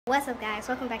What's up, guys?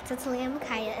 Welcome back to Taliyah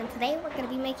Makiya, and today we're going to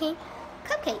be making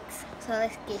cupcakes. So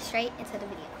let's get straight into the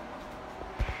video.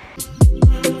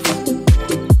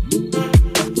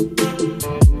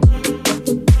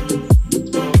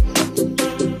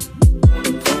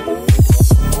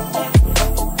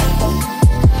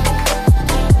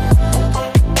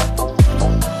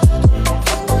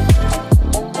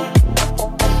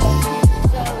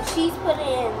 So she's putting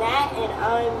in that and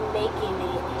I'm making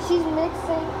it. She's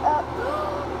mixing up...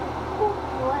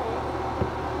 What?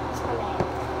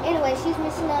 Anyway, she's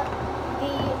mixing up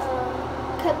the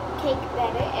cupcake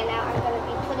batter, and now I'm going to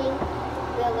be putting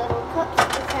the little cups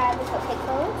inside the cupcake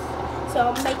molds. So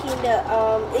I'm making the,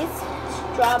 it's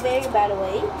strawberry, by the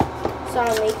way. So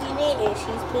I'm making it and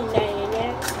she's putting that in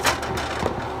there.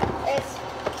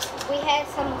 We had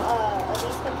some of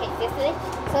these cupcakes yesterday,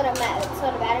 so the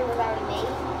batter was already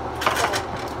made. So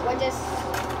we're just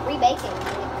rebaking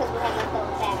because we have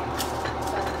leftover batter.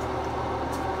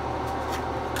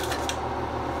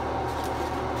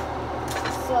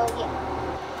 So yeah.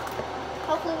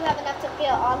 Hopefully we have enough to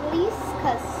fill all of these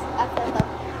because I filled up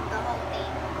the whole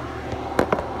thing.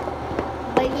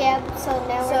 But yeah, so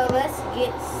now let's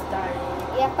get started.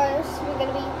 Yeah, first we're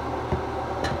gonna be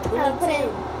putting,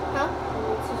 huh?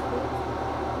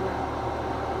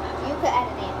 You could add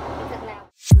it in because now.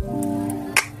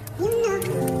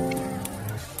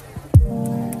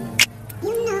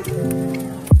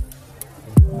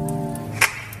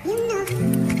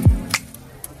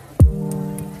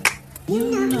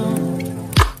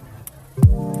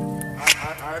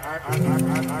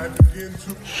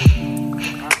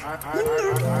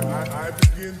 I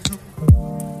begin to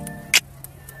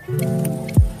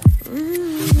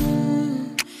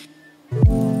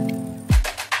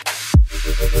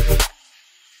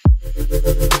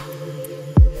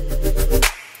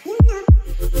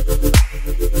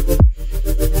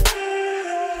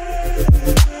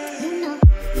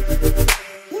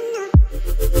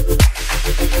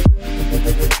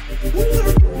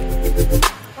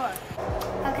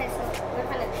Okay, so we're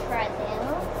gonna try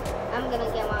them. I'm gonna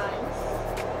get mine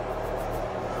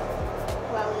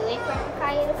while we wait for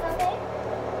Makiya to come back.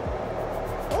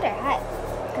 Oh, they're hot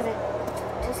because it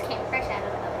just came fresh out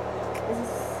of the oven. This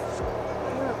is a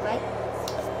little light.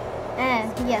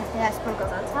 And yeah, they have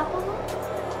sprinkles on top of them.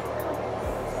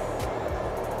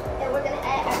 And we're gonna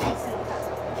add our icing on top.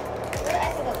 Where the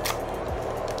icing go?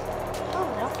 Oh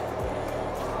no.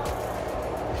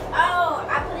 Oh,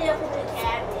 I put it up in the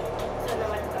cabinet. So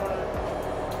nobody's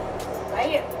right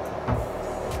here.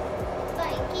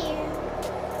 Thank you.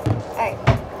 Alright.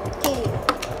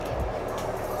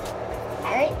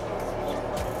 Alright.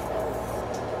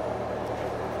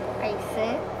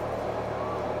 Icing.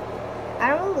 I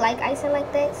don't really like icing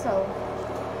like that, so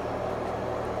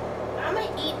I'm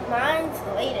gonna eat mine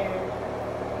later.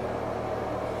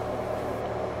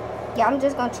 yeah, I'm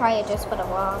just gonna try it just for the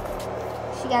vlog.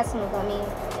 She got some gummy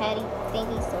patty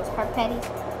thingies, those heart patties.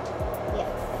 Yeah.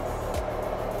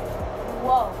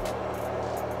 Whoa.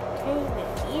 Can't even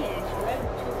eat it. It's ready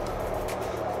too.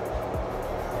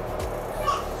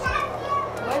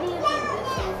 What do you think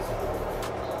this is?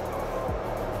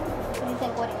 What do you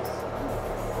think what is?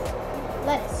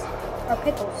 Lettuce or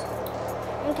pickles.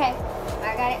 Okay,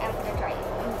 I got it. I'm gonna try it.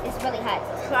 It's really hot.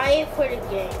 Try it for the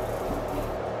game.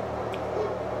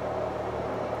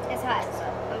 It's hot, so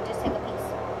I'm just take a piece.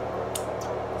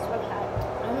 It's really hot.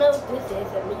 I don't know if this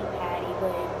is a meat patty,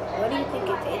 but what do you think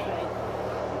it tastes like?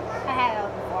 I had it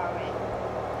before already.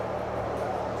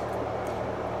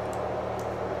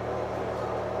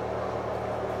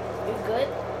 It's good?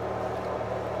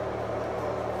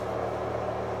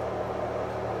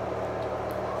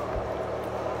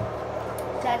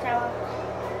 Should I try one?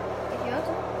 If you want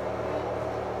to.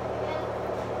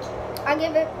 I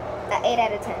give it an 8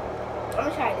 out of 10. I'm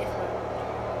gonna try this one.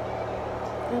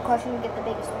 And of course, you can get the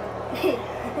biggest one.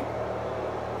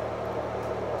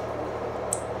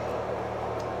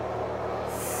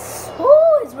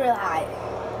 Ooh, it's real hot.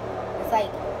 It's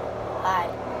like hot.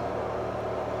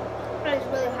 It's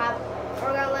really hot.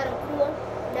 We're gonna let it cool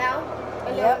down.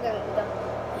 And then we're gonna eat them.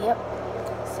 Yep.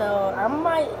 So I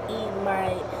might eat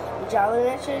my Jolly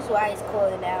Ranchers while it's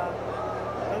cooling down.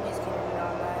 I'm just kidding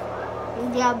on that.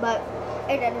 Yeah, but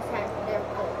 8 out of 10. They're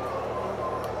cool.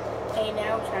 Okay,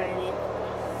 now I'm trying it.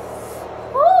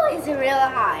 Ooh, it's real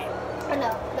hot. I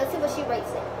know. Let's see what she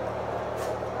rates it.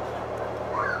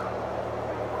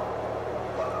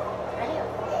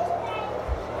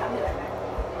 I'll be right back.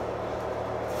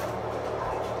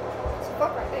 It's a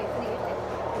fork right there. What do you think?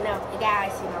 No, it got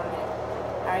icing on it.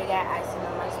 I already got icing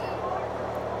on my stuff.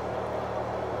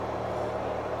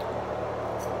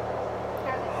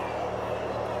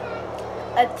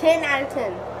 A 10 out of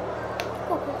 10.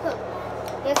 Cool.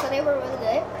 Yeah, so they were really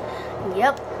good.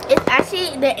 Yep. It's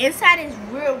actually, the inside is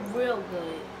real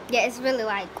good. Yeah, it's really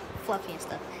like fluffy and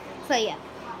stuff. So yeah.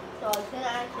 So a 10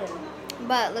 out of 10.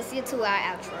 But let's get to our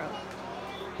outro.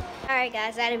 Alright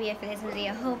guys, that'll be it for this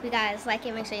video. Hope you guys like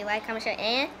it. Make sure you like, comment, share,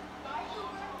 and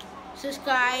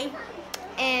Subscribe.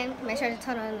 and make sure to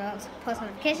turn on those post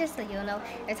notifications so you'll know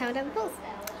every time we do a post.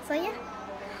 So yeah.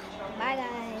 Bye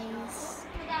guys.